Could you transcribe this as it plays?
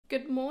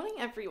Good morning,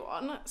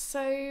 everyone.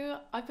 So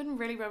I've been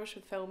really rubbish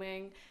with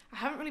filming. I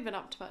haven't really been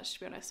up to much,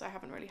 to be honest, so I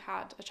haven't really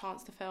had a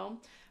chance to film,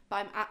 but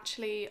I'm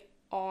actually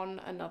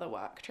on another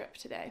work trip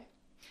today.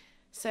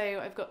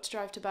 So I've got to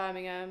drive to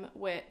Birmingham,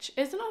 which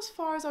isn't as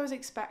far as I was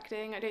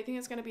expecting. I don't think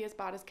it's going to be as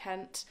bad as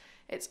Kent.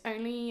 It's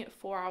only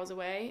 4 hours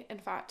away, in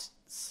fact,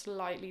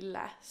 slightly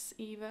less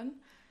even,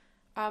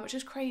 which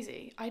is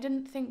crazy. I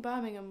didn't think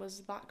Birmingham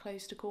was that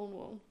close to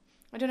Cornwall.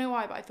 I don't know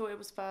why, but I thought it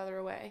was further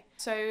away.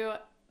 So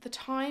the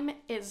time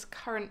is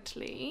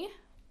currently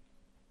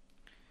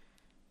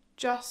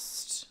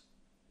just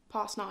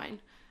past 9.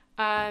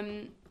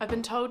 I've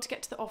been told to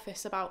get to the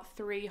office about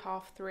 3,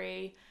 half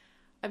 3.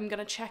 I'm going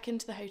to check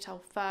into the hotel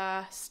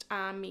first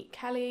and meet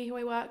Kelly, who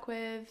I work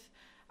with,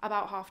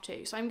 about half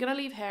 2. So I'm going to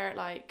leave here at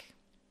like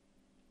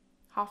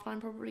half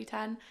 9, probably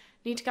 10.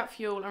 Need to get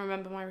fuel and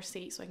remember my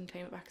receipt so I can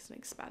claim it back as an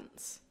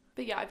expense.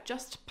 But yeah, I've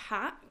just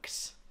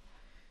packed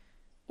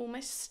all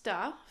my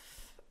stuff.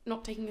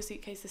 Not taking a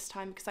suitcase this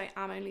time because I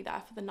am only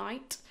there for the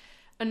night.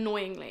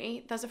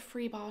 Annoyingly, there's a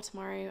free bar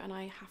tomorrow and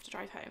I have to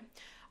drive home.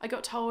 I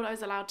got told I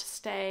was allowed to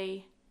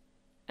stay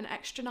an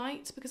extra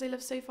night because I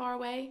live so far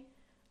away.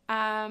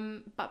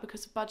 But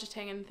because of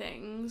budgeting and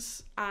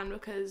things, and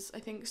because I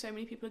think so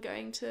many people are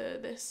going to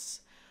this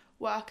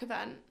work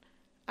event,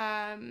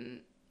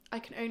 I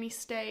can only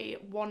stay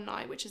one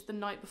night, which is the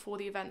night before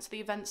the event. So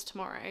the event's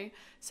tomorrow.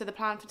 So the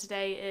plan for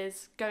today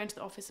is go into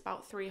the office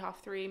about 3,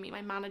 half 3, meet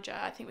my manager.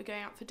 I think we're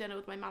going out for dinner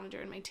with my manager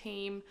and my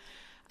team.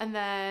 And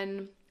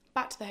then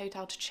back to the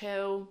hotel to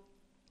chill.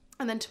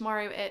 And then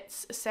tomorrow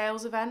it's a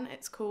sales event.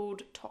 It's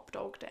called Top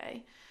Dog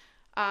Day.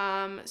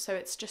 So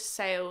it's just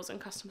sales and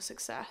customer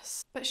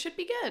success. But it should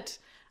be good.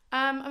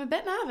 I'm a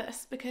bit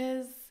nervous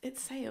because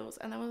it's sales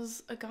and there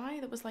was a guy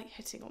that was like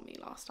hitting on me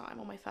last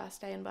time on my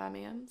first day in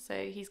Birmingham, so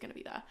he's going to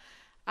be there.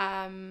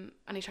 And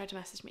he tried to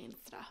message me and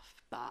stuff,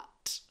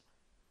 but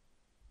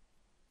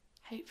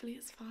hopefully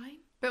it's fine.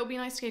 But it'll be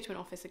nice to go to an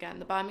office again.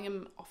 The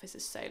Birmingham office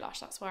is so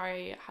lush. That's where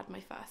I had my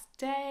first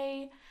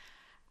day.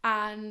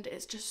 And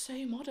it's just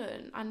so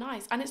modern and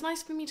nice. And it's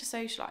nice for me to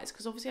socialise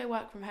because obviously I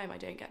work from home. I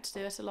don't get to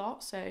do it a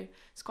lot, so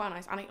it's quite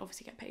nice. And I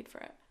obviously get paid for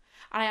it.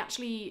 And I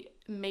actually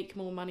make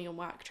more money on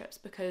work trips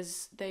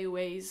because they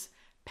always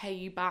pay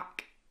you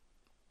back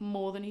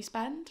more than you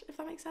spend, if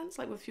that makes sense,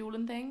 like with fuel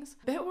and things.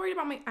 A bit worried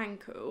about my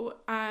ankle.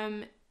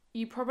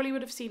 You probably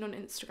would have seen on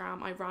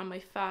Instagram, I ran my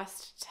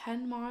first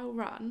 10-mile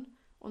run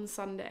on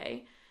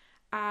Sunday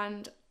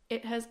and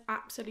it has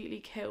absolutely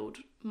killed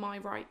my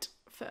right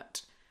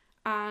foot.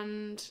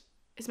 And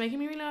it's making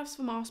me really nervous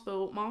for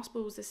Marspall.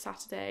 Marspall's this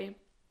Saturday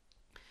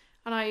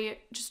and I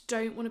just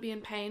don't want to be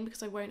in pain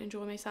because I won't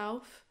enjoy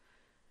myself.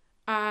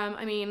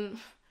 I mean,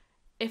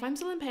 if I'm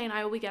still in pain,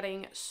 I will be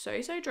getting so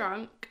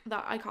drunk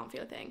that I can't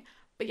feel a thing.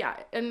 But yeah,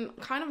 I'm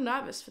kind of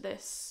nervous for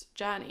this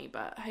journey,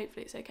 but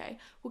hopefully it's okay.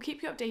 We'll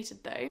keep you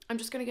updated though. I'm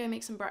just going to go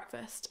make some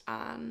breakfast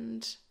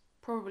and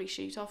probably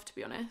shoot off, to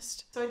be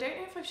honest. So I don't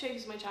know if I've showed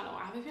this on my channel.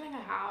 I have a feeling I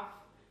have.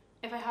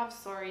 If I have,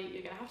 sorry,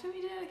 you're going to have to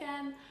read it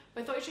again.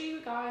 But I thought I'd show you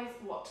guys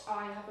what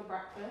I have for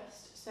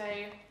breakfast. So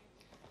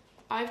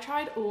I've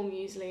tried all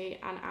muesli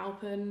and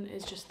Alpen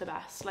is just the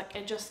best. Like,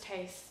 it just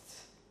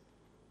tastes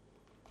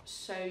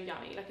so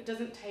yummy. Like, it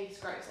doesn't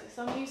taste gross. Like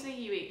some muesli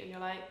you eat and you're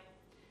like,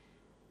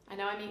 I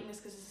know I'm eating this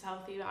because it's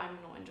healthy, but I'm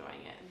not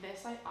enjoying it.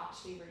 This I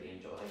actually really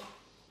enjoy.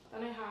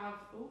 Then I have,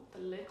 oh, the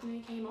lid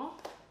nearly came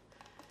off.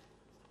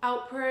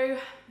 Alpro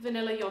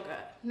vanilla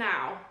yogurt.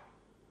 Now,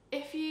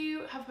 if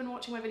you have been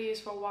watching my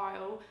videos for a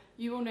while,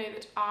 you will know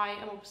that I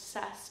am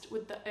obsessed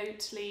with the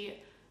Oatly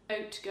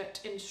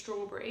Oatgut in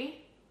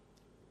strawberry.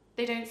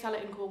 They don't sell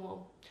it in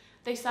Cornwall.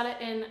 They sell it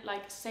in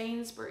like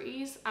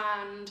Sainsbury's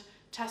and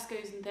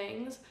Tesco's and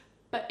things,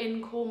 but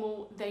in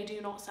Cornwall they do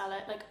not sell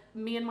it. Like,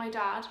 me and my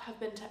dad have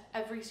been to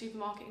every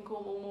supermarket in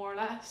Cornwall more or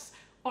less,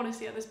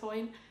 honestly, at this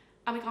point,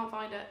 and we can't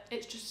find it.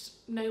 It's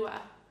just nowhere.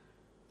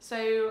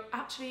 So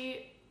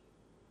actually,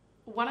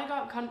 when I go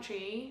up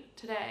country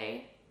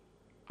today,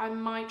 I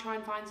might try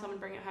and find some and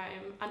bring it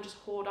home and just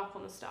hoard up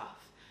on the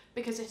stuff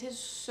because it is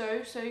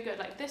so good.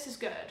 Like, this is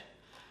good,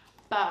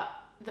 but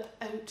the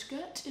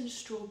Oatgut in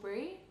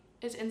strawberry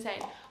is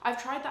insane. I've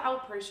tried the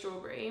Alpro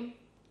strawberry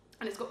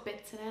and it's got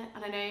bits in it,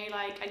 and I know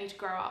like I need to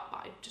grow up,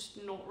 but I'm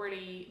just not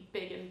really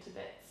big into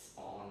bits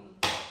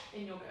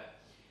in yogurt.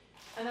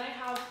 And then I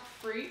have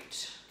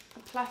fruit, a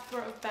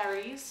plethora of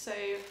berries, so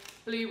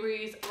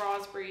blueberries,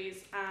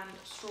 raspberries and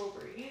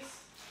strawberries.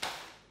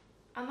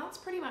 And that's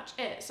pretty much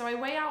it. So I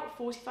weigh out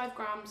 45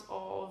 grams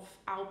of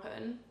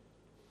Alpen,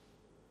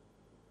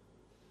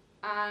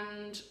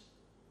 and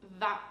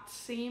that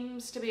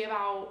seems to be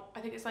about, I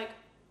think it's like,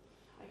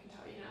 I can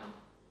tell you now,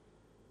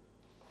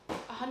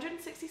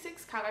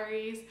 166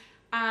 calories,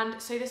 and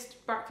so this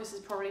breakfast is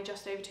probably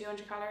just over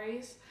 200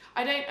 calories.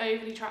 I don't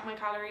overly track my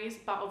calories,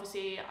 but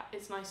obviously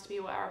it's nice to be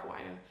aware of what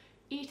I'm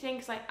eating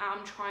because I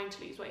am trying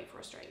to lose weight for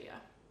Australia.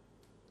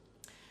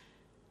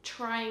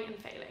 Trying and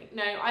failing.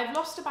 No, I've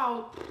lost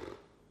about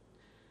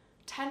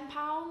 10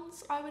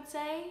 pounds, I would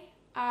say,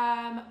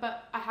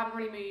 but I haven't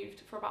really moved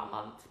for about a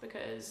month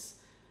because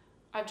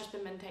I've just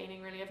been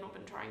maintaining really. I've not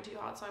been trying too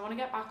hard, so I want to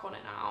get back on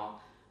it now.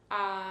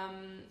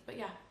 But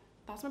yeah,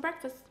 that's my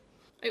breakfast.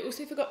 I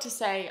also forgot to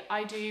say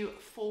I do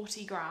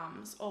 40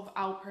 grams of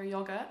Alpro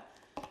yogurt.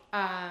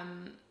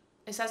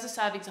 It says the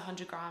serving's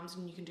 100 grams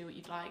and you can do what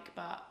you'd like,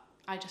 but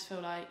I just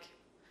feel like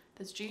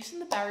there's juice in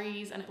the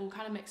berries and it all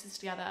kind of mixes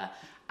together.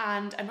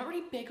 And I'm not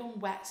really big on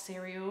wet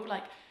cereal.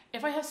 Like,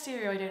 if I have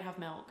cereal, I don't have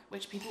milk,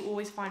 which people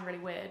always find really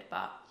weird,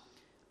 but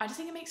I just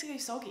think it makes it go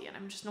soggy and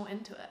I'm just not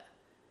into it.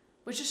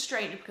 Which is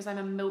strange because I'm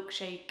a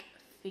milkshake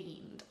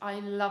fiend. I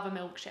love a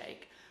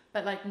milkshake.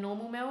 But like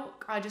normal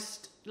milk, I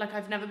just, like,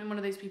 I've never been one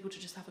of those people to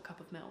just have a cup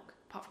of milk,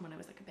 apart from when I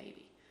was like a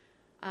baby.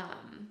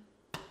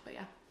 But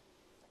yeah.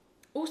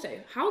 Also,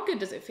 how good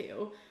does it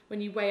feel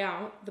when you weigh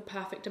out the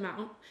perfect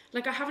amount?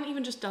 Like, I haven't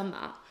even just done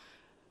that,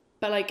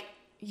 but like,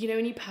 you know,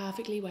 when you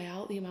perfectly weigh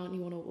out the amount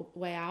you want to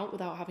weigh out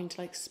without having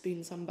to like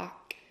spoon some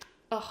back.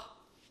 Ugh,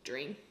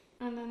 dream.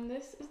 And then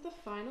this is the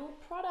final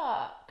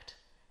product.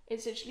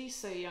 It's literally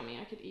so yummy.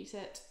 I could eat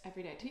it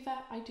every day. To be fair,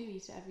 I do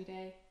eat it every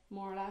day,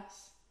 more or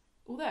less.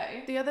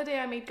 Although, the other day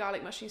I made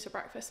garlic mushrooms for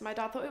breakfast and my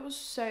dad thought it was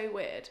so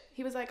weird.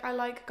 He was like, I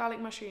like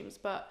garlic mushrooms,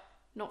 but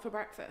not for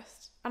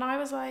breakfast. And I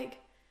was like,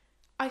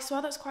 I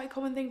swear that's quite a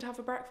common thing to have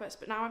for breakfast.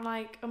 But now I'm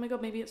like, oh my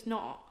God, maybe it's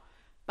not.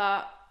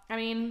 But I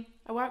mean,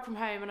 I work from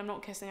home and I'm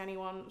not kissing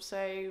anyone.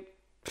 So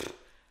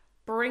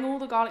bring all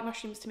the garlic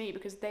mushrooms to me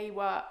because they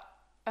were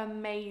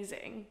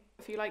amazing.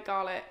 If you like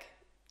garlic,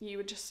 you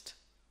would just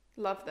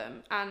love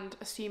them. And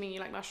assuming you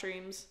like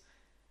mushrooms,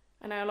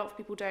 I know a lot of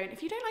people don't.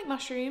 If you don't like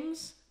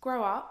mushrooms,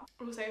 grow up.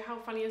 Also, how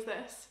funny is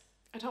this?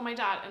 I told my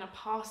dad in a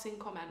passing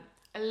comment,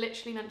 I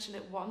literally mentioned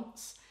it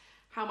once,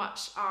 how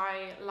much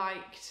I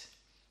liked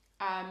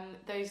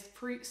those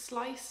fruit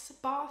slice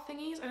bar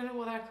thingies. I don't know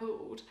what they're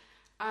called.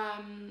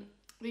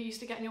 They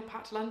used to get in your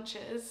packed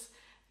lunches.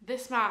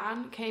 This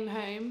man came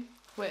home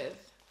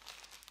with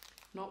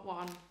not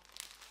one,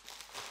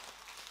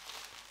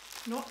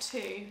 not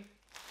two,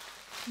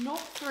 not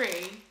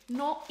three,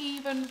 not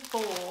even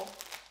four,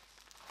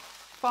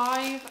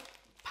 5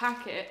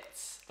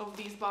 packets of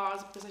these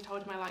bars because I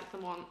told him I liked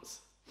them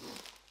once.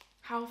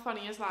 How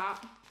funny is that?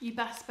 You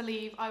best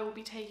believe I will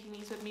be taking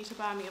these with me to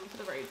Birmingham for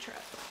the road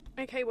trip.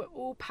 Okay, we're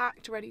all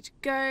packed, ready to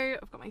go.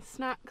 I've got my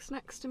snacks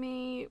next to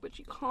me, which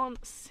you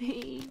can't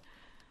see.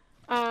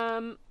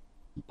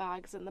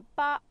 Bags in the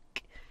back.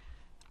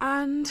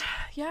 And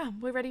yeah,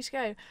 we're ready to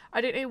go.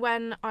 I don't know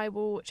when I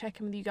will check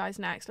in with you guys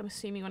next. I'm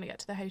assuming when I get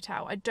to the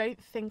hotel. I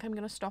don't think I'm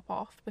going to stop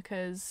off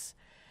because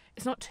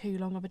it's not too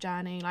long of a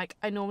journey. Like,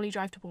 I normally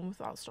drive to Bournemouth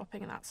without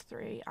stopping and that's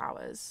 3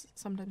 hours,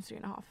 sometimes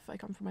 3.5 if I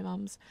come from my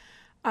mum's.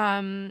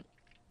 My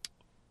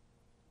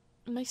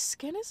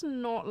skin is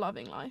not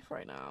loving life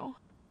right now.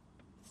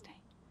 Stay.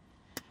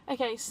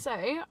 Okay,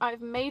 so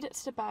I've made it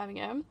to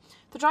Birmingham.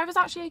 The drive was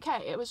actually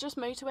okay. It was just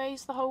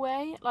motorways the whole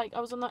way. Like,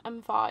 I was on the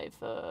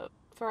M5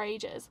 for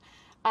ages.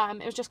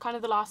 It was just kind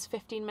of the last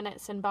 15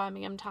 minutes in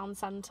Birmingham town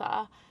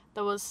centre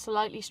that was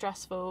slightly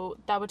stressful.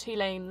 There were 3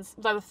 lanes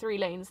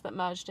that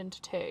merged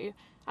into 2, and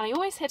I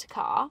almost hit a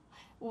car,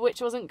 which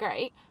wasn't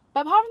great.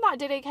 But apart from that, I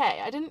did okay.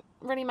 I didn't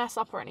really mess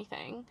up or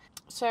anything.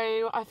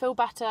 So I feel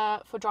better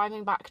for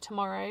driving back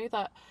tomorrow,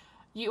 that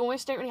you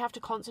almost don't really have to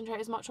concentrate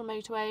as much on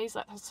motorways.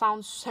 That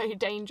sounds so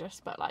dangerous,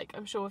 but like,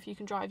 I'm sure if you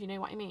can drive, you know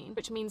what I mean.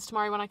 Which means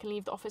tomorrow when I can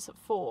leave the office at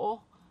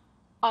 4,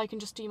 I can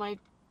just do my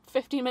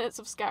 15 minutes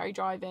of scary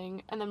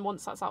driving, and then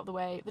once that's out of the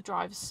way, the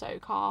drive is so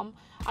calm.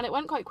 And it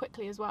went quite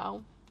quickly as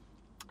well.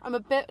 I'm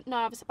a bit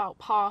nervous about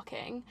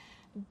parking.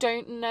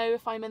 Don't know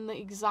if I'm in the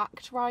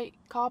exact right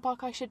car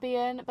park I should be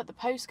in, but the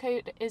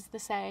postcode is the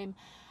same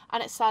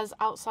and it says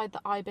outside the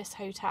Ibis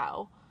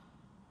Hotel.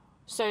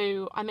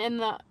 So I'm in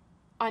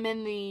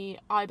the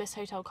Ibis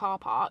Hotel car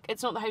park.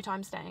 It's not the hotel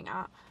I'm staying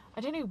at.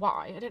 I don't know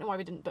why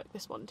we didn't book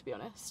this one, to be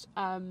honest.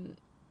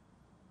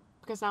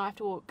 Because now I have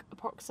to walk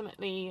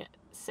approximately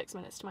 6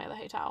 minutes to my other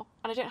hotel.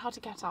 And I don't know how to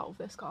get out of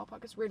this car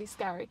park. It's really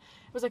scary.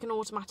 It was like an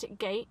automatic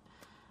gate.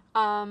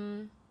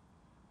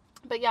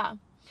 But yeah.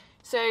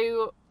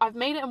 So I've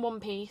made it in one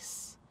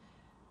piece.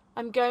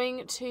 I'm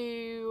going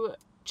to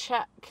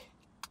check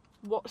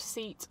what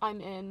seat I'm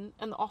in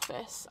the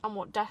office and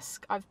what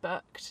desk I've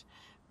booked,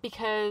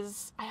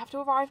 because I have to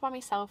arrive by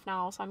myself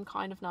now, so I'm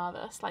kind of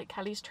nervous. Like,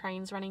 Kelly's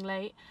train's running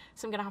late,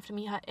 so I'm going to have to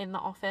meet her in the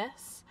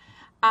office.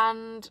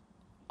 And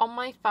on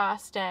my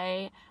first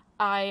day,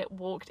 I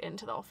walked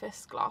into the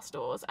office glass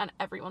doors and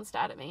everyone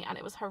stared at me and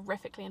it was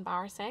horrifically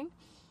embarrassing.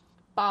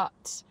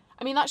 But,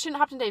 I mean, that shouldn't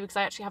happen today because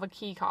I actually have a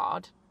key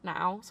card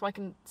now, so I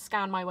can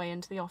scan my way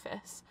into the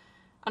office.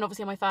 And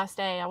obviously on my first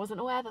day, I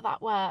wasn't aware that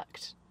that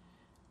worked.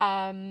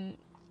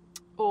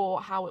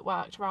 Or how it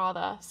worked,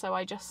 rather. So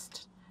I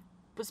just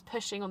was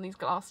pushing on these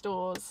glass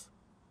doors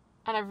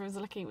and everyone was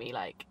looking at me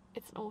like,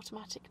 it's an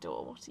automatic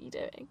door, what are you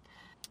doing?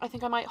 I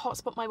think I might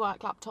hotspot my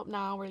work laptop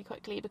now really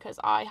quickly because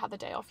I had the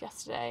day off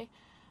yesterday.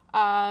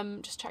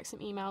 Just check some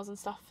emails and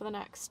stuff for the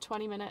next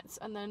 20 minutes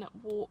and then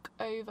walk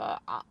over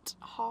at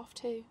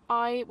 2:30.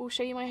 I will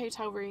show you my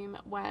hotel room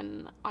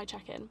when I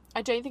check in.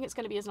 I don't think it's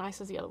going to be as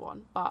nice as the other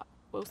one, but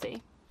we'll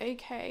see.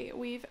 Okay,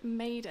 we've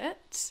made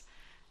it.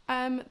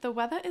 The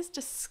weather is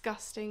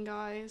disgusting,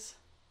 guys.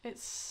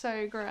 It's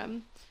so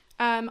grim.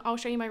 I'll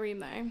show you my room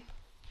though.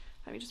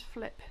 Let me just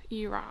flip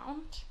you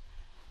around.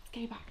 Let's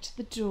go back to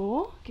the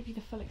door, give you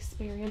the full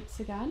experience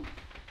again.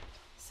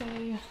 So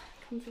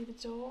come through the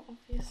door,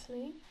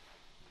 obviously.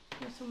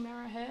 Little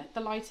mirror here.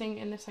 The lighting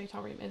in this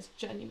hotel room is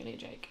genuinely a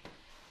joke.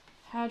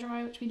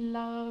 Hairdryer, which we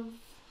love.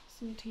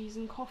 Some teas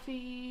and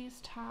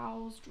coffees,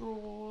 towels,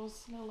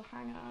 drawers, little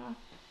hanger.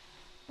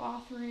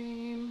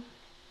 Bathroom.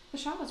 The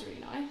shower's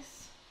really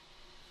nice.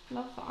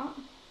 Love that.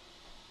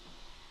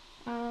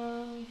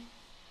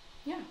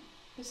 Yeah,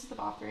 this is the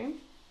bathroom.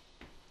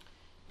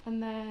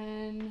 And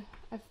then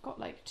I've got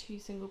like 2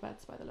 single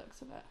beds by the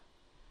looks of it.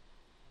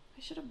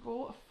 I should have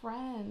brought a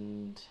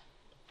friend.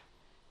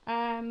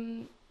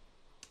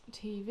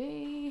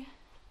 TV,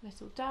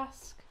 little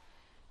desk,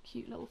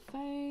 cute little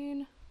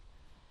phone.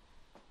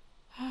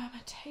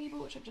 A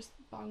table, which I've just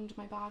banged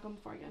my bag on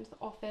before I get into the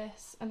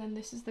office. And then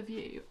this is the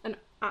view, an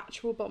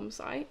actual bomb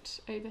site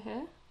over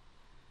here.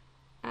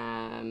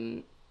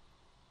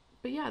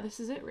 But yeah, this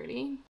is it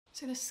really.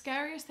 So the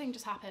scariest thing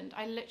just happened.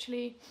 I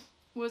literally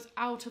was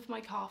out of my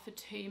car for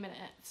 2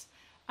 minutes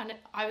and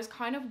I was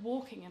kind of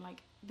walking in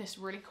like this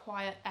really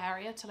quiet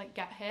area to like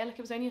get here. Like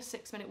it was only a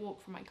 6-minute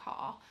walk from my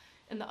car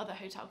in the other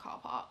hotel car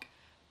park,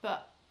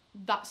 but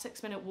that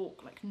 6-minute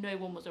walk, like no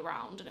one was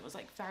around and it was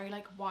like very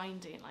like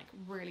windy and like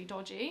really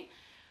dodgy.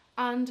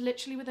 And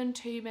literally within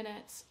 2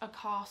 minutes, a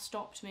car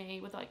stopped me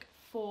with like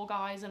 4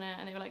 guys in it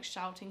and they were like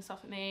shouting stuff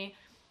at me.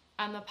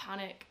 And the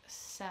panic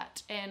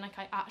set in. Like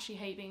I actually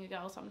hate being a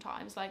girl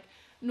sometimes. Like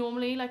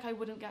normally like I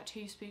wouldn't get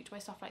too spooked by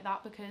stuff like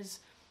that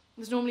because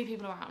there's normally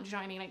people around, you know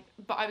what I mean? Like,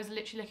 but I was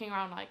literally looking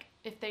around like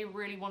if they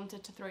really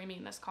wanted to throw me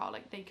in this car,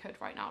 like they could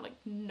right now. Like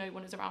no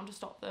one is around to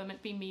stop them.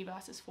 It'd be me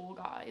versus 4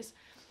 guys.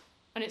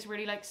 And it's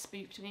really like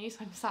spooked me.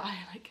 So I'm sat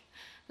here, like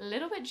a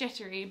little bit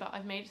jittery, but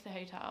I've made it to the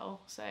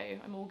hotel, so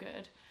I'm all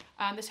good.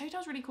 This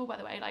hotel's really cool, by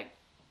the way. Like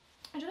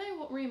I don't know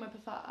what room I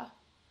prefer.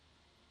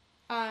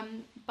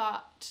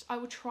 But I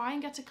will try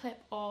and get a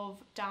clip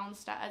of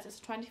downstairs. It's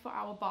a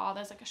 24-hour bar.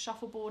 There's like a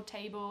shuffleboard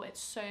table. It's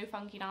so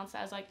funky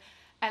downstairs, like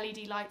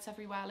LED lights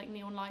everywhere, like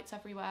neon lights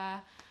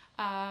everywhere.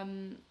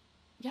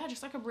 Yeah,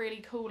 just like a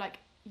really cool, like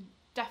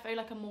defo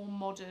like a more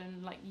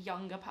modern, like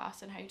younger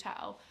person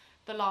hotel.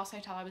 The last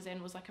hotel I was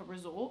in was like a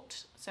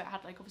resort, so it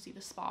had like obviously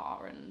the spa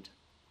and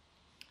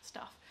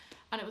stuff,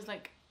 and it was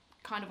like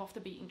kind of off the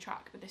beaten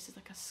track, but this is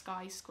like a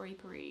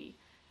skyscrapery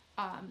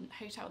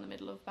hotel in the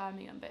middle of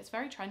Birmingham, but it's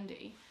very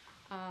trendy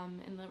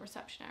in the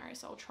reception area,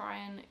 so I'll try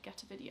and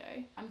get a video.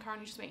 I'm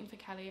currently just waiting for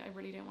Kelly. I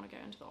really don't want to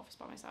go into the office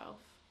by myself.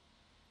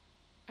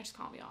 I just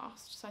can't be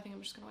asked, so I think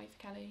I'm just going to wait for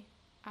Kelly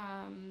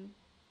and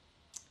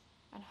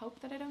hope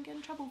that I don't get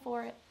in trouble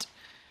for it,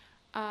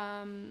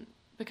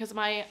 because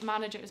my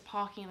manager is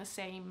parking in the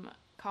same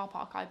car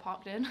park I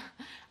parked in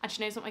and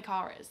she knows what my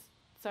car is,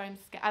 so I'm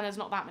scared, and there's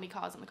not that many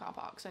cars in the car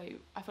park, so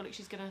I feel like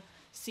she's going to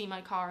see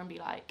my car and be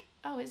like,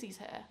 oh, Izzy's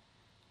here.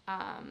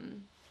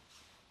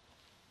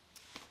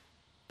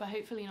 But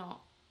hopefully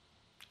not.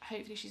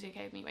 Hopefully she's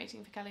okay with me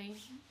waiting for Kelly.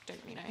 Don't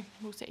really know.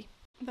 We'll see.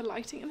 The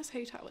lighting in this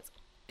hotel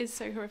is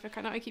so horrific.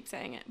 I know I keep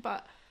saying it,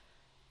 but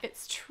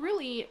it's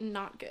truly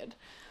not good.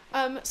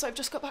 So I've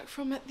just got back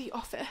from the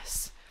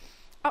office.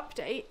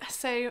 Update.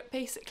 So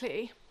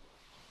basically,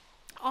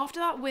 after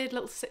that weird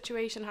little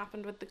situation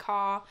happened with the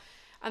car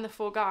and the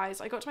 4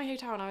 guys, I got to my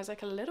hotel and I was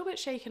like a little bit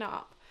shaken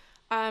up.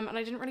 And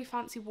I didn't really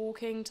fancy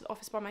walking to the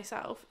office by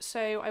myself,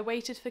 so I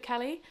waited for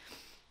Kelly,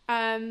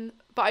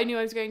 but I knew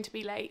I was going to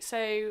be late,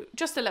 so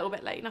just a little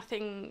bit late,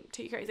 nothing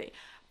too crazy,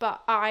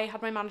 but I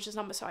had my manager's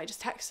number, so I just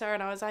texted her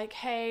and I was like,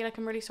 hey, like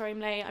I'm really sorry I'm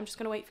late, I'm just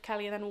going to wait for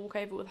Kelly and then walk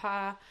over with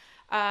her,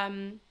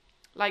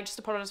 like just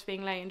apologise for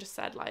being late and just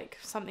said like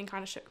something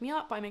kind of shook me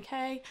up, but I'm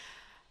okay.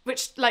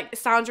 Which, like, it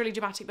sounds really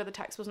dramatic, but the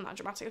text wasn't that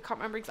dramatic. I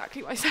can't remember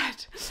exactly what I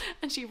said.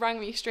 And she rang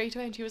me straight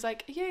away and she was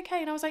like, are you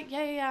okay? And I was like,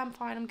 yeah, I'm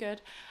fine, I'm good.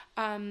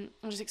 I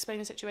just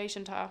explained the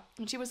situation to her.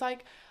 And she was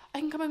like, I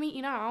can come and meet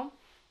you now.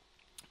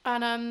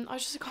 And I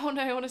was just like, oh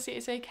no, honestly,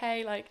 it's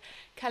okay. Like,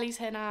 Kelly's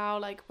here now.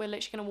 Like, we're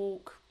literally going to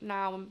walk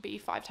now and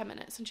be 5-10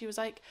 minutes. And she was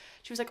like,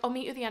 I'll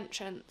meet you at the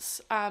entrance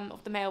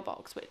of the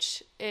mailbox,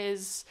 which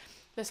is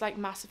this like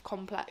massive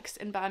complex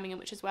in Birmingham,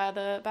 which is where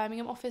the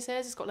Birmingham office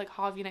is. It's got like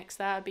Harvey Nicks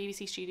there,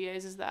 BBC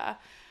Studios is there.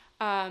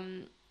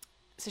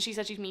 So she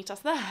said she'd meet us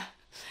there.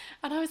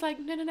 And I was like,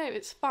 no,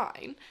 it's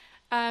fine.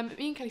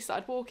 Me and Kelly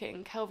started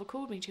walking. Kelva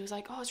called me and she was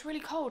like, oh, it's really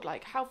cold.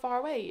 Like, how far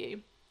away are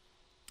you?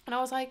 And I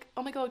was like,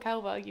 oh my God,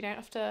 Kelva, you don't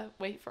have to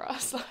wait for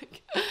us.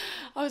 Like,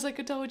 I was like,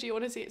 I told you,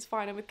 honestly, it's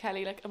fine. I'm with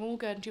Kelly. Like, I'm all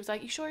good. And she was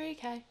like, you sure you're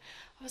okay?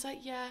 I was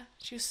like, yeah.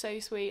 She was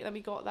so sweet. And then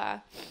we got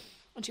there.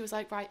 And she was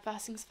like, right,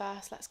 first things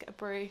first, let's get a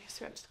brew. So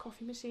we went to the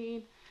coffee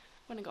machine,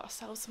 went and got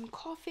ourselves some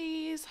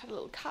coffees, had a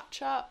little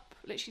catch up,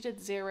 literally did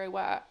 0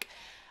 work.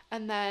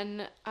 And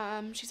then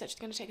she said she's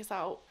going to take us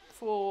out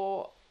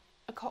for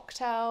a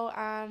cocktail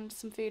and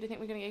some food. I think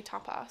we're going to go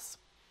tapas,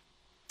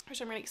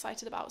 which I'm really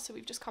excited about. So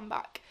we've just come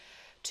back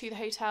to the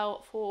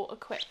hotel for a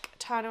quick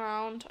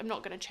turnaround. I'm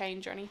not going to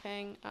change or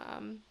anything.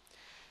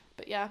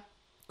 But yeah,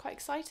 quite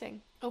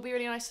exciting. It'll be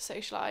really nice to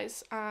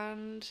socialise,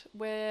 and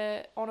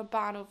we're on a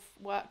ban of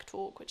work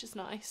talk, which is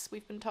nice.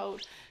 We've been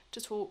told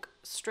to talk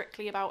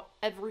strictly about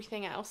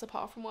everything else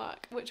apart from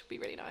work, which will be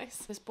really nice.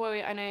 This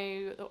boy I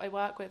know that I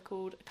work with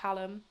called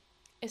Callum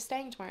is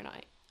staying tomorrow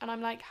night, and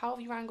I'm like, how have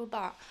you wrangled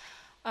that?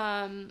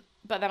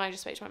 But then I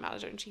just spoke to my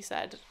manager and she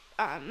said,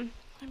 I'm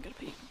going to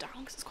put you down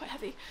because it's quite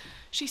heavy.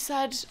 She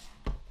said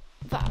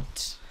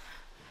that,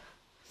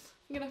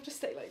 I'm going to have to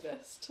stay like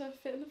this to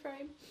fit in the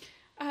frame.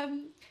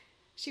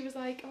 She was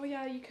like, oh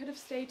yeah, you could have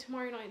stayed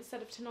tomorrow night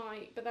instead of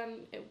tonight, but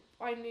then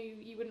I knew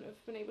you wouldn't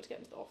have been able to get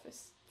into the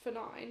office for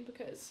 9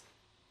 because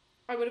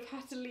I would have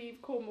had to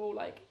leave Cornwall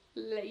like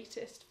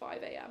latest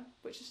 5 a.m,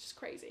 which is just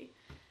crazy.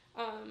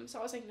 So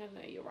I was like, no,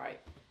 you're right.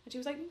 And she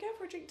was like, we can go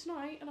for a drink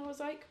tonight. And I was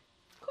like,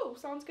 cool,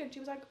 sounds good. She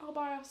was like, I'll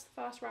buy us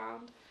the first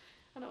round.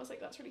 And I was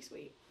like, that's really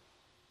sweet.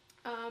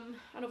 And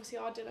obviously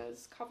our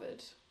dinner's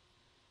covered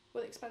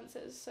with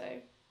expenses, so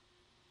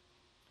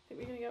I think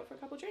we're going to go out for a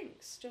couple of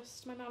drinks.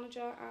 Just my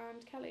manager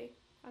and Kelly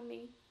and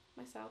me,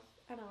 myself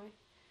and I,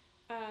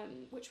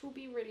 which will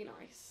be really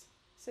nice.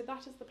 So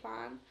that is the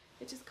plan.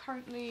 It is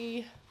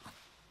currently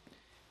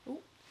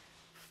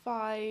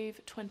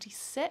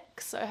 5:26,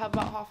 so I have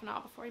about half an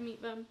hour before I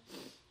meet them.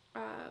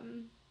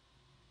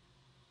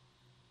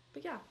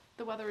 But yeah,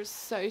 the weather is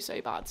so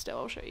bad still.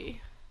 I'll show you.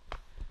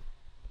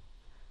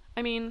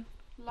 I mean,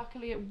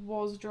 luckily it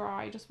was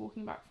dry just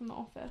walking back from the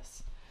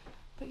office.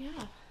 But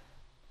yeah,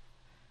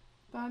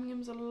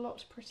 Birmingham's a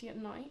lot pretty at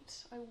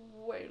night. I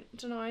won't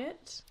deny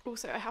it.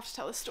 Also, I have to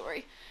tell this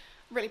story.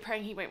 Really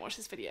praying he won't watch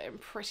this video. I'm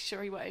pretty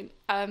sure he won't.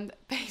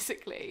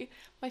 Basically,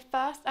 my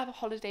first ever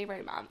holiday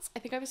romance, I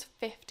think I was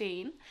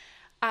 15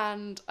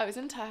 and I was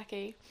in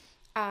Turkey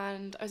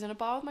and I was in a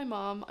bar with my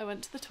mum. I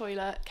went to the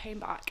toilet, came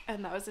back,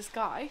 and there was this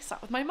guy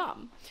sat with my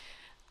mum.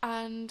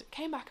 And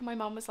came back and my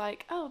mum was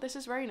like, oh, this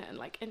is Ronan,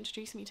 like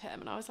introduced me to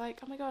him. And I was like,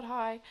 oh my god,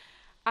 hi.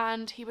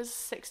 And he was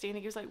 16,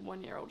 he was like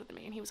 1 year older than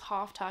me, and he was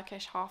half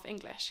Turkish, half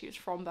English. He was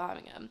from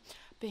Birmingham,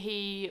 but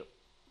he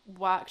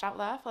worked out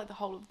there for like the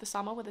whole of the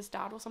summer with his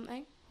dad or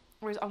something,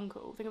 or his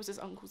uncle. I think it was his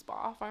uncle's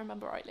bar, if I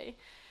remember rightly.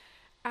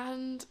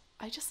 And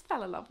I just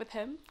fell in love with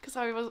him because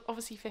I was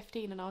obviously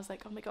 15 and I was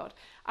like, oh my god.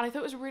 And I thought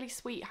it was really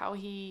sweet how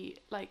he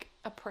like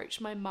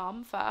approached my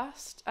mum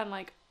first and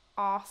like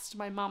asked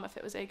my mum if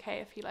it was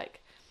okay if he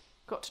like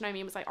got to know me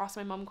and was like asked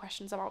my mum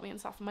questions about me and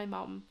stuff. And my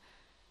mum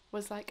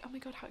was like, oh my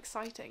god, how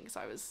exciting,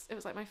 because it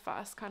was like my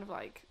first kind of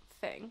like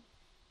thing,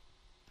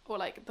 or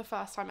like the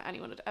first time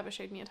anyone had ever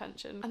showed me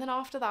attention. And then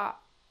after that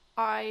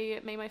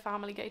I made my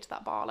family go to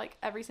that bar like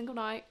every single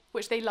night,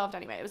 which they loved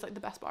anyway. It was like the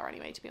best bar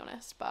anyway, to be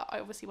honest, but I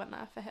obviously went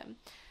there for him.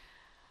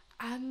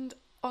 And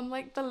on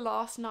like the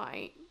last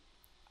night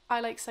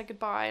I like said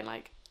goodbye and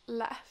like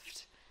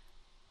left.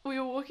 We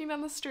were walking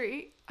down the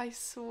street, I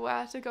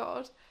swear to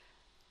god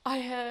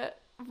I heard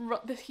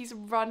he's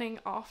running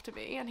after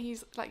me and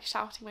he's like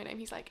shouting my name.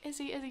 He's like,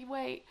 Izzy,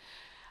 wait.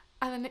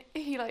 And then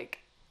he like,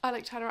 I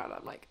like turn around and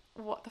I'm like,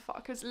 what the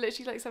fuck? It was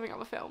literally like something out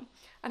of a film.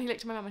 And he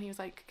looked at my mum and he was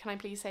like, can I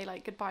please say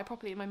like goodbye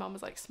properly? And my mum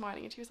was like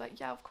smiling and she was like,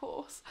 yeah, of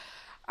course.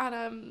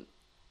 And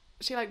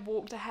she like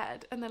walked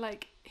ahead and then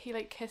like he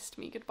like kissed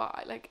me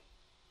goodbye. Like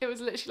it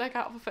was literally like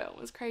out of a film.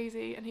 It was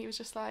crazy. And he was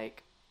just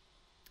like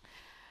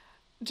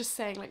just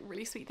saying like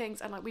really sweet things,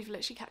 and like we've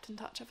literally kept in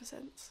touch ever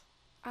since.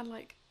 And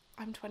like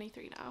I'm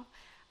 23 now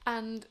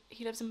and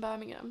he lives in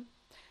Birmingham,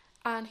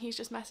 and he's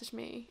just messaged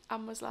me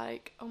and was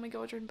like, oh my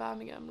god, you're in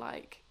Birmingham,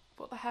 like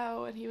what the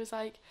hell? And he was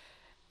like,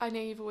 I know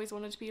you've always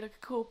wanted to be like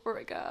a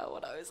corporate girl.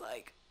 And I was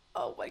like,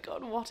 oh my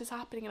god, what is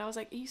happening? And I was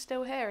like, are you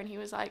still here? And he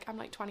was like, I'm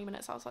like 20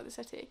 minutes outside the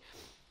city.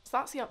 So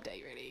that's the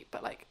update really.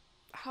 But like,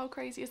 how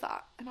crazy is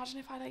that? Imagine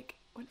if I like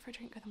went for a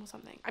drink with him or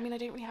something. I mean, I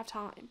don't really have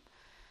time,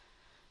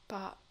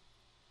 but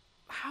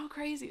how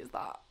crazy is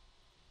that?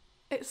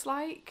 It's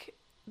like,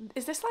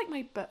 is this like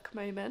my book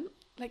moment?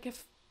 Like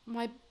if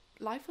my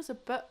life was a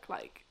book,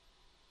 like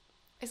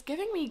it's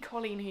giving me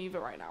Colleen Hoover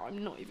right now,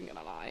 I'm not even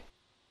gonna lie.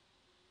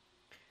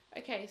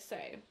 Okay, so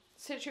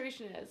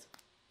situation is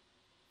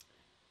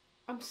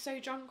I'm so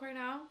drunk right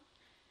now.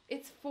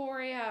 It's 4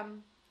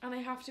 a.m. and I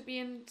have to be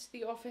into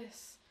the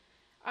office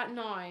at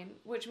 9,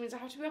 which means I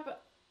have to be up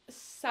at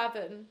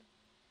 7,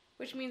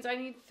 which means I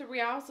need 3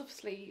 hours of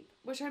sleep,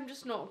 which I'm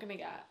just not gonna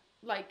get.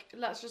 Like,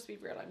 let's just be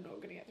real, I'm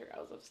not gonna get 3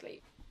 hours of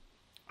sleep.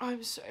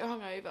 I'm so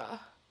hungover.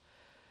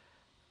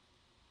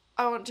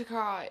 I want to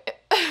cry.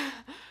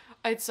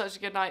 I had such a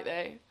good night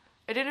though.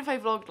 I don't know if I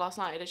vlogged last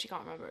night, I actually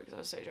can't remember because I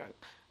was so drunk.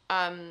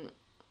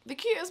 The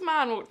cutest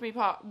man walked me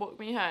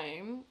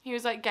home. He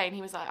was like, Gain,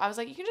 I was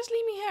like, you can just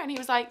leave me here. And he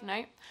was like,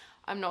 no,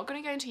 I'm not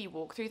going to go until you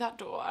walk through that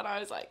door. And I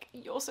was like,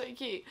 you're so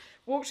cute.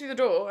 Walked through the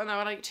door and there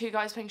were like 2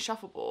 guys playing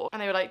shuffleboard.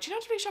 And they were like, do you know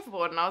how to play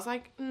shuffleboard? And I was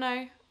like,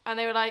 no. And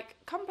they were like,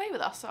 come play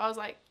with us. So I was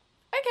like,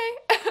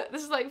 okay.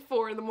 This is like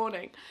 4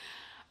 a.m.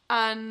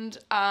 And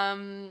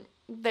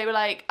they were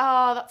like,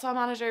 oh, that's our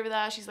manager over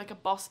there. She's like a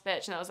boss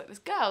bitch. And I was like, this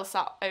girl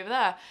sat over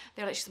there.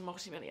 They were like, she's a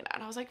multi-millionaire.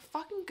 And I was like,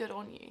 fucking good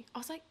on you. I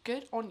was like,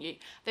 good on you.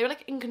 They were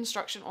like in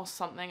construction or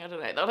something. I don't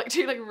know. They were like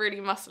 2 like really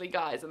muscly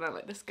guys. And then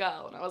like this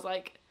girl. And I was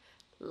like,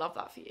 Love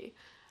that for you.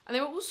 And they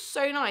were all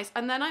so nice.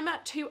 And then I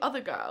met 2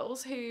 other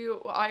girls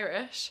who were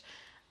Irish,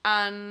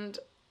 and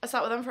I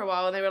sat with them for a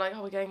while, and they were like,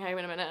 oh, we're going home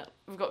in a minute.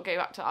 We've got to go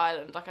back to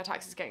Ireland. Like, our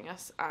taxi's getting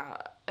us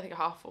at, I think,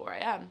 4:30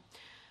 a.m.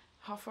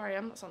 4:30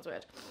 a.m.? That sounds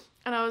weird.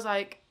 And I was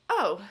like,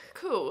 oh,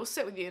 cool, I'll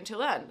sit with you until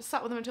then.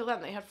 Sat with them until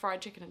then. They had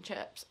fried chicken and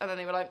chips. And then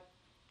they were like,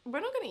 we're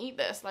not going to eat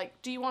this. Like,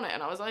 do you want it?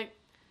 And I was like,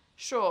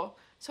 sure.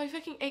 So I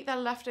fucking ate their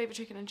leftover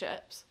chicken and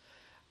chips.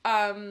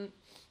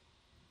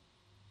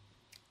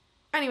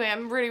 Anyway,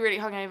 I'm really, really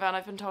hungover, and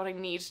I've been told I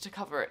need to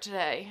cover it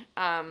today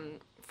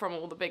from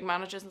all the big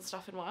managers and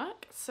stuff in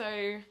work.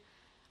 So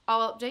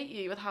I'll update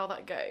you with how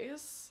that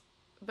goes.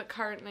 But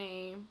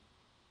currently,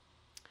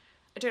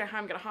 I don't know how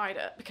I'm going to hide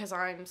it because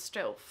I'm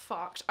still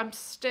fucked. I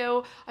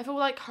feel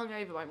like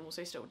hungover, but I'm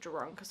also still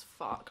drunk as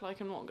fuck.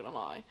 Like, I'm not going to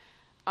lie.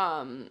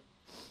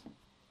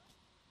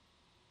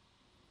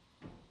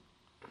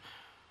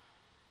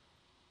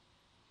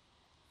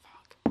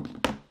 Fuck.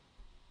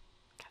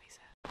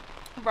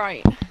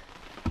 Right.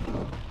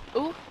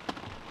 Oh,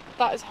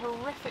 that is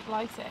horrific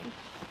lighting.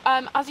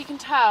 As you can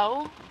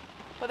tell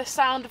by the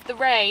sound of the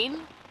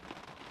rain,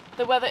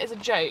 the weather is a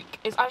joke.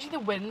 It's actually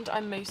the wind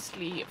I'm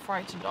mostly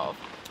frightened of.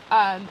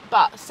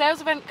 But sales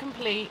event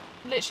complete.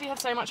 Literally had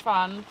so much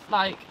fun.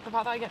 Like, the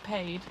fact that I get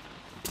paid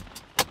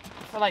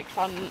for like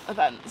fun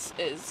events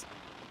is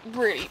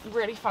really,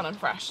 really fun and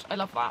fresh. I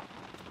love that.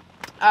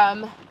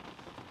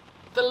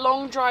 The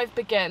long drive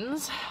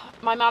begins.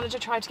 My manager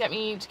tried to get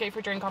me to go for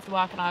a drink after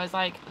work, and I was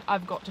like,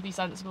 I've got to be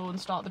sensible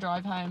and start the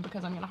drive home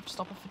because I'm going to have to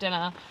stop off for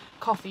dinner,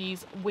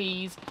 coffees,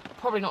 wheeze,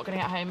 probably not going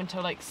to get home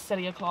until like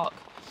silly o'clock.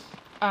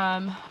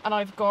 And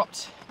I've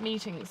got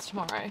meetings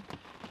tomorrow,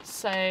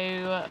 so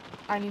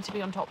I need to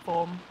be on top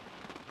form.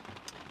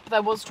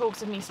 There was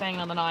talks of me staying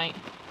another night,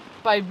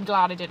 but I'm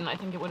glad I didn't. I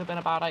think it would have been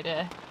a bad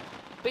idea.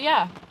 But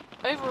yeah,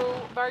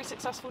 overall, very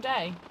successful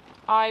day.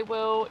 I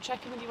will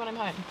check in with you when I'm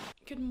home.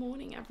 Good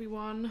morning,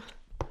 everyone.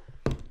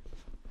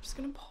 I'm just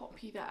gonna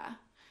pop you there.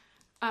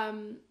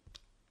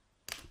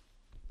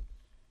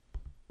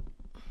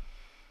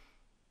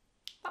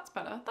 That's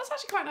better. That's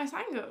actually quite a nice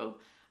angle.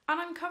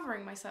 And I'm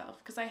covering myself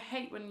because I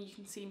hate when you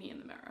can see me in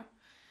the mirror.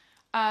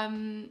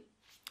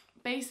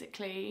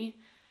 Basically,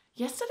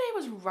 yesterday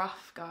was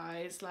rough,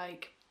 guys.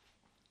 Like,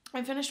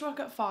 I finished work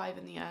at 5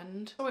 in the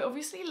end. So I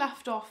obviously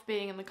left off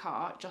being in the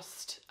car,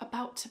 just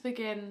about to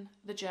begin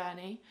the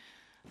journey.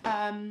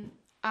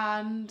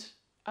 And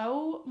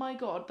oh my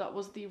god, that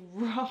was the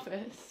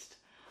roughest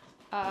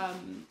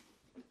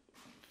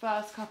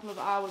first couple of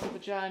hours of a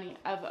journey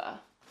ever.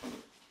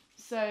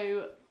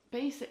 So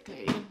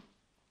basically,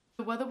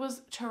 the weather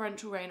was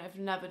torrential rain. I've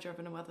never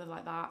driven a weather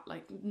like that,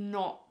 like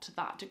not to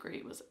that degree.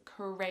 It was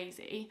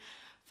crazy.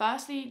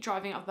 Firstly,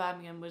 driving out of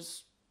Birmingham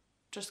was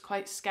just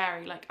quite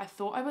scary. Like, I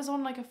thought I was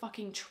on like a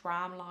fucking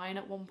tram line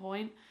at one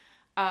point.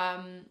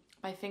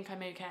 I think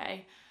I'm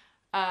okay.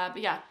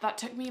 But yeah, that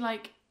took me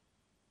like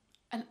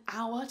an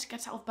hour to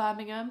get out of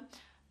Birmingham.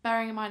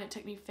 Bearing in mind it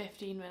took me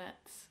 15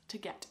 minutes to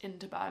get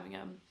into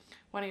Birmingham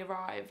when I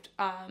arrived.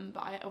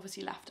 But I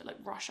obviously left at like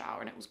rush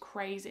hour and it was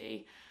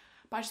crazy.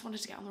 But I just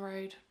wanted to get on the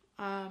road.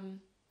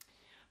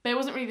 But it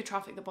wasn't really the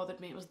traffic that bothered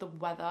me, it was the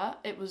weather.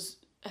 It was,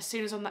 as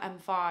soon as on the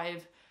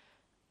M5,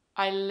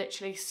 I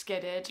literally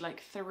skidded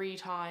like 3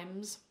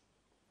 times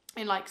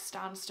in like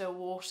standstill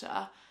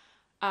water.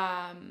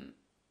 And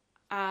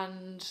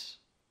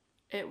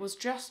it was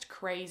just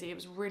crazy. It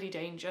was really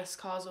dangerous.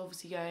 Cars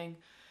obviously going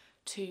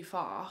too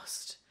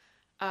fast.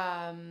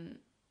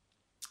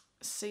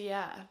 So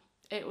yeah,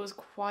 it was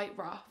quite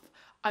rough.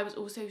 I was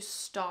also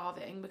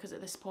starving because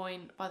at this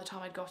point, by the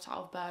time I got out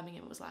of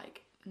Birmingham, it was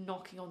like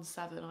knocking on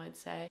 7, I'd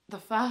say. The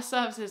first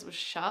services was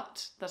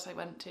shut that I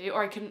went to,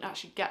 or I couldn't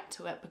actually get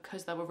to it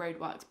because there were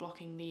roadworks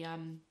blocking the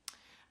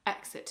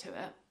exit to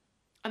it.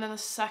 And then the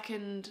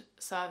second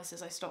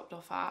services I stopped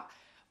off at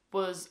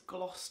was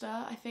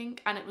Gloucester, I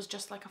think, and it was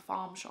just like a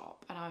farm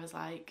shop, and I was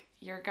like,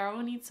 your girl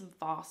needs some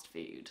fast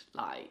food.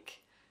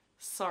 Like,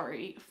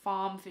 sorry,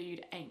 farm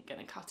food ain't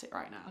gonna cut it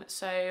right now.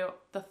 So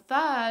the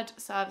third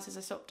services I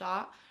stopped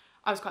at,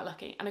 I was quite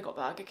lucky, and I got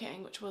Burger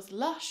King, which was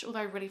lush, although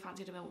I really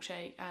fancied a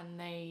milkshake, and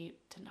they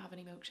didn't have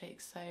any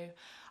milkshakes, so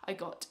I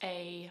got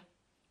a,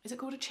 is it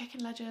called a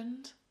Chicken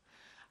Legend?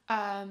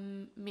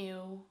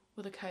 Meal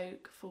with a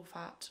Coke, full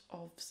fat,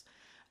 ovs.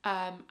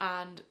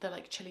 And the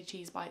like chili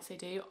cheese bites they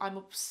do. I'm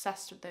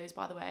obsessed with those,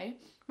 by the way.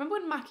 Remember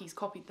when Mackey's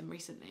copied them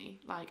recently?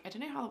 Like, I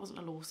don't know how there wasn't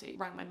a lawsuit.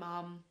 Rang my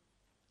mum,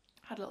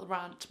 had a little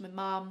rant to my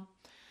mum,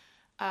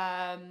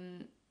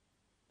 and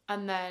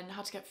then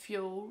had to get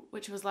fuel,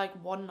 which was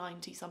like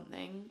 $1.90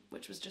 something,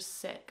 which was just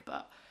sick.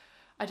 But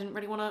I didn't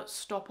really want to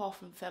stop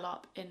off and fill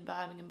up in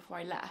Birmingham before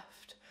I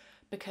left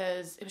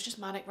because it was just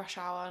manic rush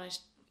hour and I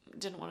just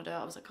didn't want to do it.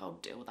 I was like, I'll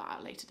deal with that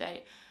at a later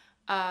date.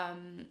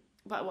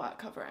 But I work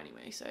cover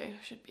anyway, so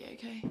should be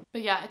okay.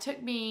 But yeah, it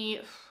took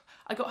me,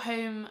 I got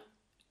home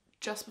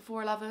just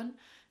before 11,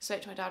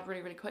 spoke to my dad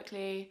really, really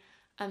quickly,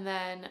 and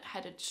then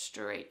headed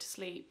straight to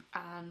sleep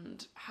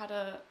and had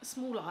a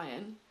small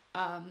lie-in.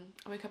 I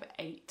woke up at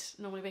 8,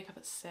 normally wake up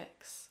at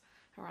 6,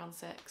 around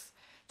 6.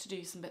 to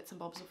do some bits and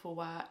bobs before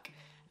work.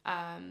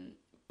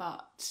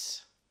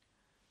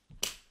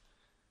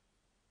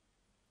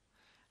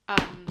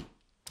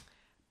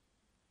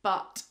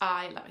 But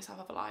I let myself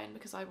have a lie-in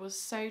because I was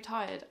so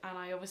tired, and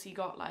I obviously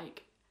got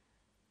like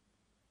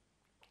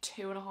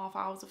 2.5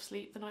 hours of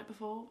sleep the night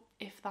before,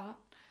 if that.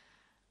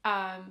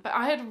 But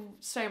I had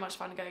so much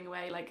fun going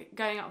away. Like,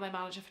 going out with my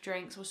manager for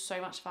drinks was so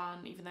much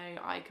fun, even though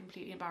I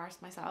completely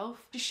embarrassed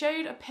myself. She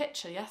showed a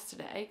picture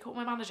yesterday, caught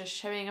my manager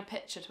showing a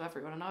picture to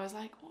everyone, and I was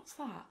like, what's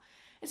that?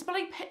 It's a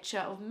bloody picture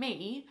of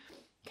me,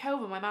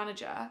 Kelvin, my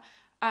manager,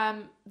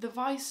 the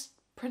vice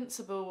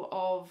principal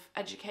of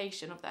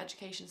education, of the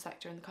education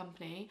sector in the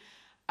company,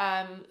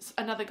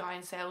 another guy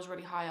in sales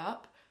really high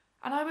up.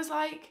 And I was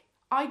like,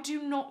 I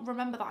do not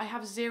remember that. I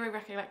have zero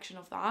recollection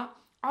of that.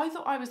 I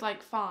thought I was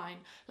like fine.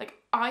 Like,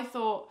 I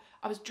thought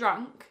I was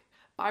drunk,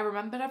 but I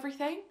remembered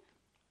everything.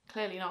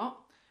 Clearly not.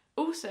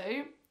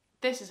 Also,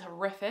 this is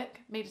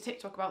horrific. Made a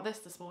TikTok about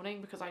this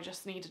morning because I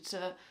just needed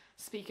to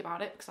speak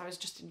about it because I was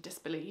just in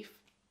disbelief.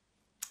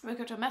 I woke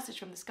up to a message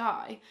from this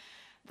guy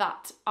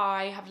that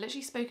I have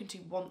literally spoken to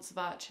once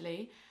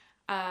virtually.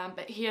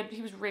 But he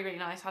was really, really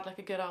nice. Had like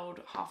a good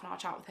old half an hour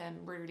chat with him.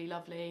 Really, really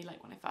lovely.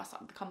 Like, when I first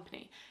started the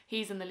company.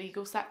 He's in the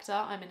legal sector.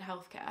 I'm in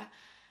healthcare.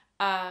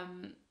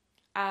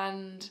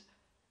 And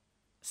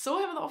saw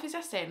him at the office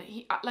yesterday,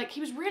 and he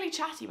was really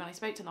chatty when I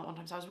spoke to him that one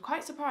time, so I was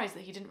quite surprised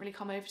that he didn't really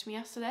come over to me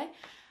yesterday.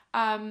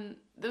 There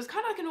was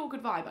kind of like an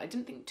awkward vibe, but I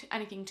didn't think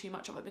anything too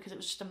much of it because it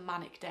was just a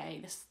manic day.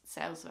 This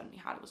sales event we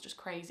had, it was just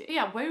crazy.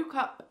 Yeah, woke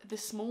up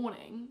this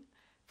morning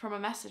from a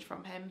message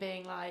from him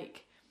being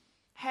like,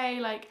 hey,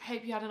 like,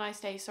 hope you had a nice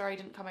day, sorry I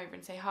didn't come over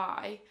and say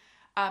hi,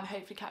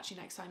 hopefully catch you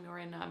next time you're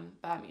in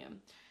Birmingham.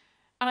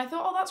 And I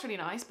thought, oh, that's really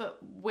nice, but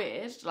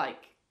weird,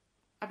 like,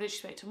 I've literally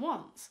spoke to him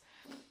once.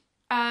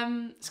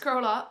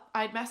 Scroll up,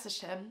 I'd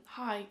messaged him,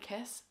 hi,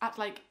 kiss, at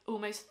like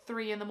almost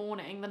 3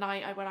 a.m, the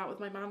night I went out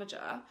with my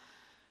manager.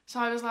 So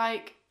I was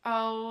like,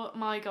 oh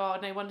my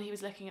God, no wonder he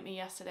was looking at me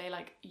yesterday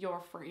like, you're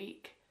a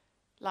freak.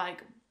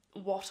 Like,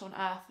 what on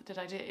earth did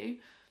I do?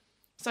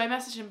 So I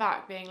messaged him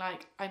back being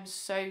like, I'm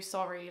so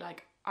sorry,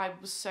 like, I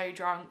was so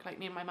drunk, like,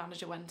 me and my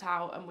manager went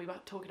out and we were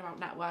talking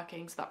about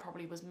networking, so that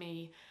probably was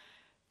me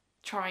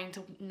trying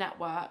to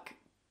network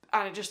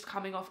and it just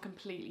coming off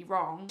completely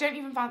wrong. Don't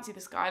even fancy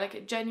this guy. Like,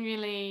 it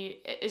genuinely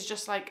is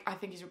just like, I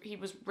think he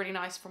was really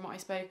nice from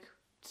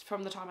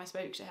the time I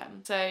spoke to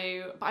him.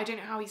 So, but I don't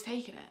know how he's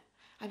taken it.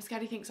 I'm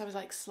scared he thinks I was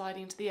like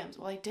sliding into the DMs.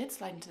 Well, I did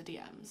slide into the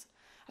DMs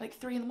at like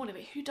 3 a.m.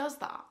 Like, who does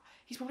that?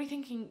 He's probably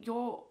thinking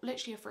you're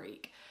literally a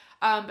freak.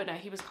 But no,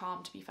 he was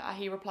calm, to be fair.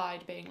 He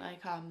replied being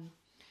like,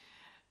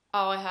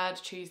 oh, I heard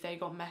Tuesday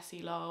got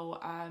messy, lol.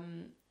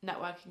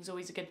 Networking's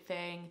always a good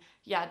thing.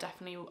 Yeah,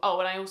 definitely. Oh,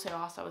 and I also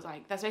asked, I was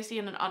like, there's basically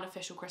an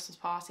unofficial Christmas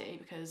party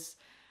because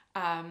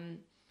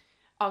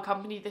our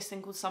company did this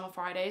thing called Summer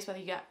Fridays where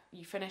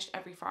you finished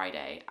every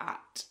Friday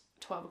at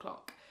 12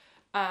 o'clock.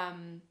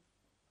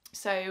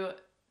 So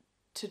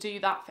to do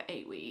that for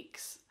 8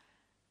 weeks,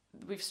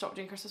 we've stopped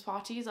doing Christmas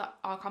parties at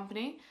our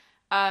company.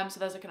 So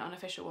there's like an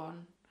unofficial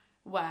one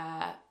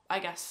where I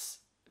guess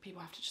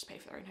people have to just pay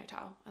for their own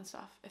hotel and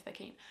stuff if they're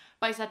keen.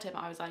 But I said to him,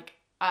 I was like,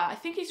 I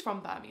think he's from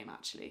Birmingham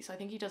actually, so I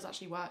think he does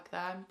actually work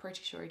there. I'm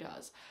pretty sure he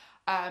does.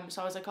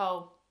 So I was like,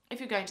 oh, if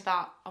you're going to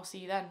that, I'll see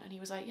you then. And he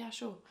was like, yeah,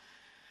 sure.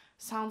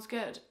 Sounds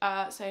good.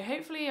 So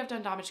hopefully I've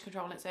done damage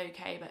control and it's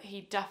okay, but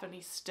he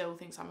definitely still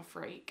thinks I'm a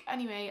freak.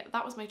 Anyway,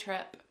 that was my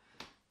trip.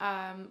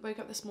 Woke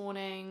up this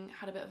morning,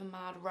 had a bit of a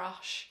mad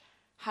rush,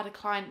 had a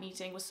client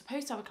meeting, was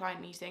supposed to have a client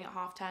meeting at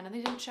 10:30 and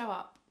they didn't show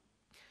up.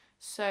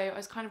 So I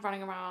was kind of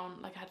running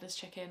around like a headless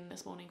chicken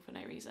this morning for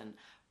no reason,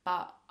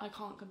 but I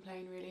can't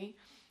complain really.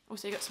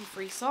 Also got some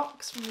free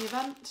socks from the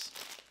event,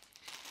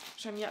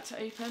 which I'm yet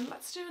to open.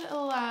 Let's do a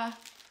little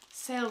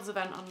sales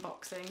event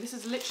unboxing. This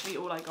is literally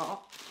all I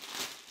got.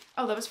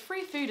 Oh, there was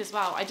free food as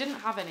well. I didn't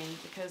have any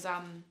because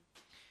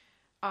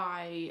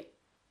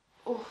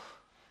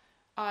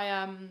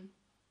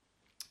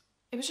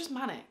it was just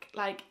manic.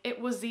 Like, it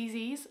was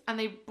Zzz's and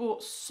they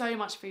brought so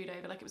much food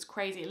over. Like, it was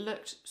crazy. It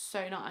looked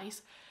so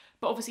nice.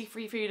 But obviously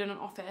free food in an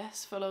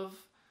office full of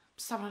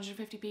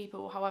 750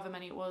 people, however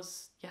many it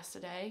was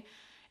yesterday.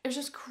 It was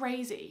just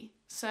crazy.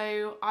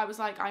 So I was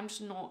like, I'm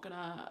just not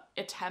gonna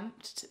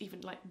attempt to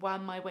even like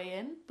worm my way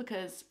in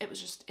because it was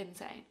just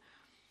insane.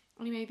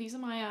 Anyway, these are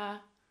my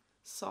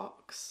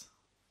socks.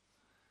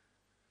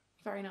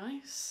 Very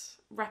nice.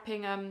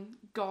 Repping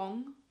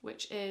Gong,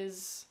 which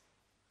is,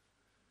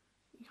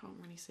 you can't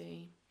really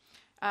see.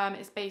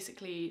 It's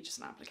basically just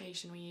an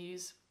application we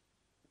use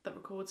that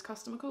records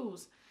customer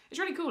calls. It's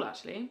really cool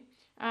actually.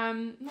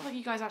 Not that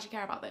you guys actually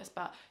care about this,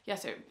 but yeah,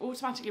 so it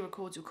automatically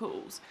records your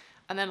calls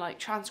and then like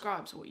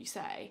transcribes what you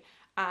say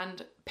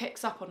and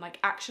picks up on like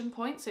action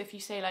points. So if you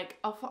say like,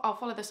 I'll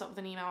follow this up with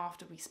an email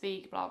after we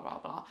speak, blah, blah,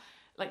 blah,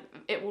 like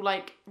it will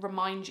like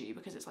remind you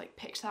because it's like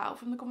picked that out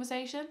from the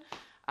conversation.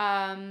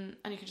 And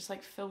you can just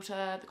like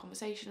filter the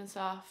conversation and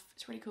stuff.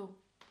 It's really cool.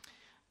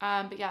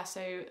 But yeah,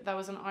 so there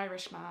was an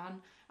Irish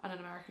man and an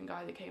American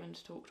guy that came in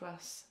to talk to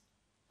us.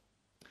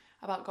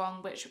 about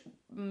Gong, which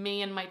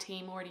me and my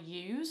team already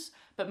use,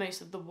 but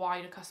most of the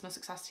wider customer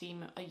success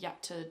team are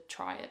yet to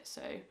try it.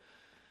 So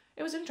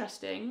it was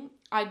interesting.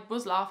 I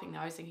was laughing though.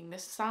 I was thinking,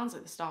 this sounds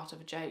like the start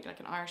of a joke, like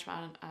an Irish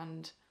man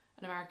and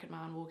an American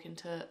man walk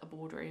into a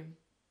boardroom.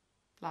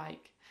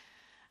 Like,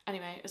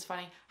 anyway, it was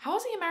funny. How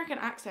is the American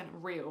accent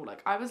real?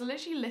 Like, I was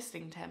literally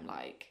listening to him,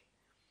 like,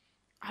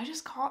 I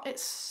just can't,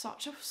 it's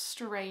such a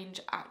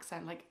strange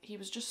accent. Like, he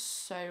was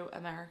just so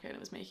American, it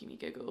was making me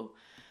giggle.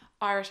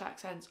 Irish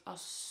accents are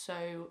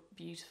so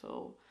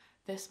beautiful.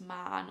 This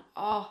man,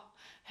 oh,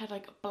 he had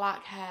like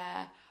black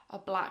hair, a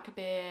black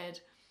beard,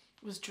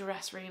 was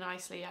dressed really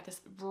nicely, he had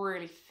this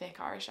really thick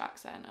Irish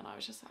accent, and I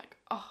was just like,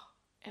 oh,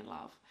 in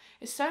love.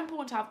 It's so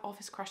important to have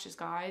office crushes,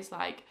 guys.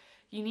 Like,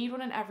 you need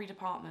one in every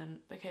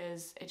department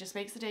because it just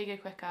makes the day go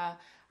quicker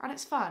and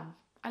it's fun.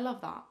 I love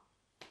that.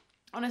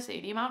 Honestly,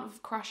 the amount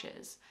of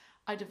crushes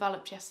I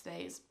developed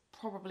yesterday is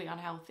probably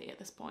unhealthy at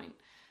this point.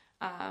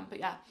 But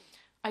yeah,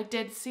 I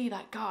did see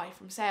that guy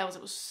from sales.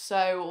 It was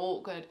so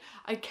awkward.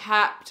 I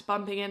kept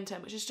bumping into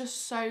him, which is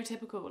just so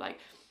typical. Like,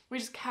 we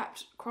just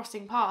kept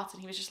crossing paths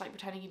and he was just like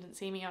pretending he didn't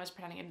see me. I was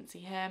pretending I didn't see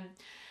him.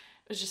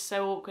 It was just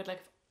so awkward. Like,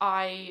 if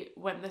I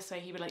went this way,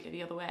 he would like go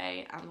the other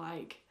way, and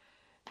like,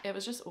 it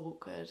was just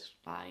awkward.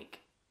 Like,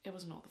 it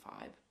was not the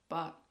vibe.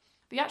 But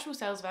the actual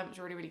sales event was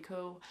really, really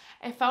cool.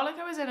 It felt like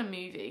I was in a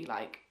movie.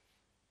 Like,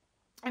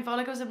 I felt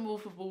like I was in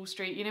Wolf of Wall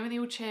Street. You know, when they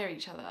all cheer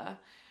each other?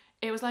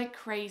 It was like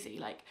crazy.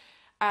 Like,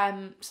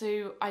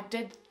 so I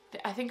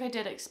think I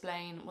did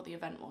explain what the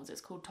event was.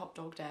 It's called Top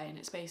Dog Day, and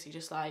it's basically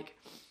just like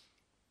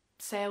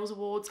sales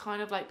awards,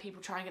 kind of like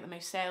people trying to get the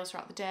most sales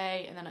throughout the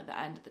day, and then at the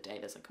end of the day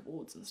there's like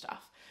awards and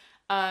stuff.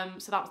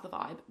 So that was the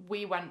vibe.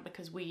 We went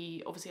because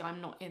obviously I'm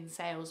not in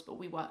sales, but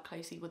we work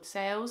closely with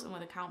sales and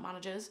with account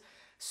managers,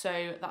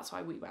 so that's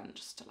why we went,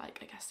 just to like,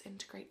 I guess,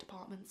 integrate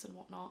departments and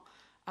whatnot.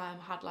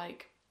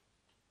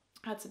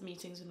 Had some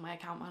meetings with my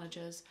account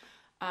managers,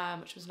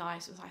 which was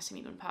nice. It was nice to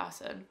meet them in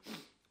person.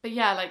 But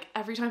yeah, like,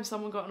 every time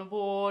someone got an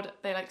award,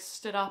 they like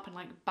stood up and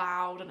like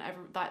bowed, and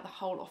the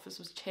whole office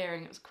was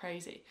cheering. It was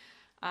crazy.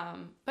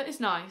 But it's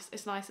nice.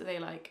 It's nice that they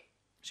like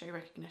show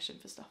recognition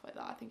for stuff like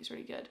that. I think it's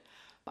really good.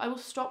 But I will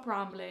stop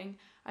rambling.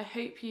 I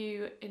hope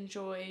you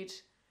enjoyed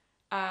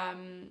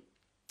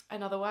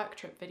another work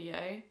trip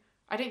video.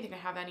 I don't think I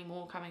have any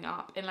more coming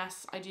up,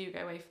 unless I do go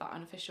away for that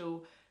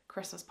unofficial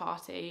Christmas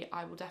party.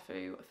 I will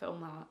definitely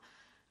film that.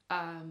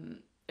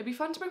 It'd be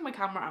fun to bring my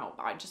camera out,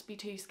 but I'd just be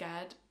too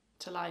scared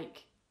to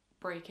like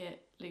break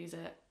it, lose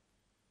it,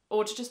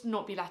 or to just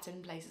not be let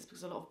in places,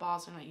 because a lot of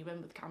bars don't let you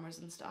in with cameras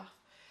and stuff.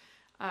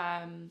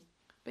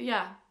 But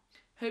yeah,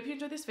 hope you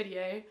enjoyed this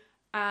video,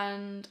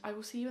 and I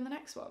will see you in the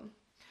next one.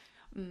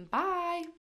 Bye!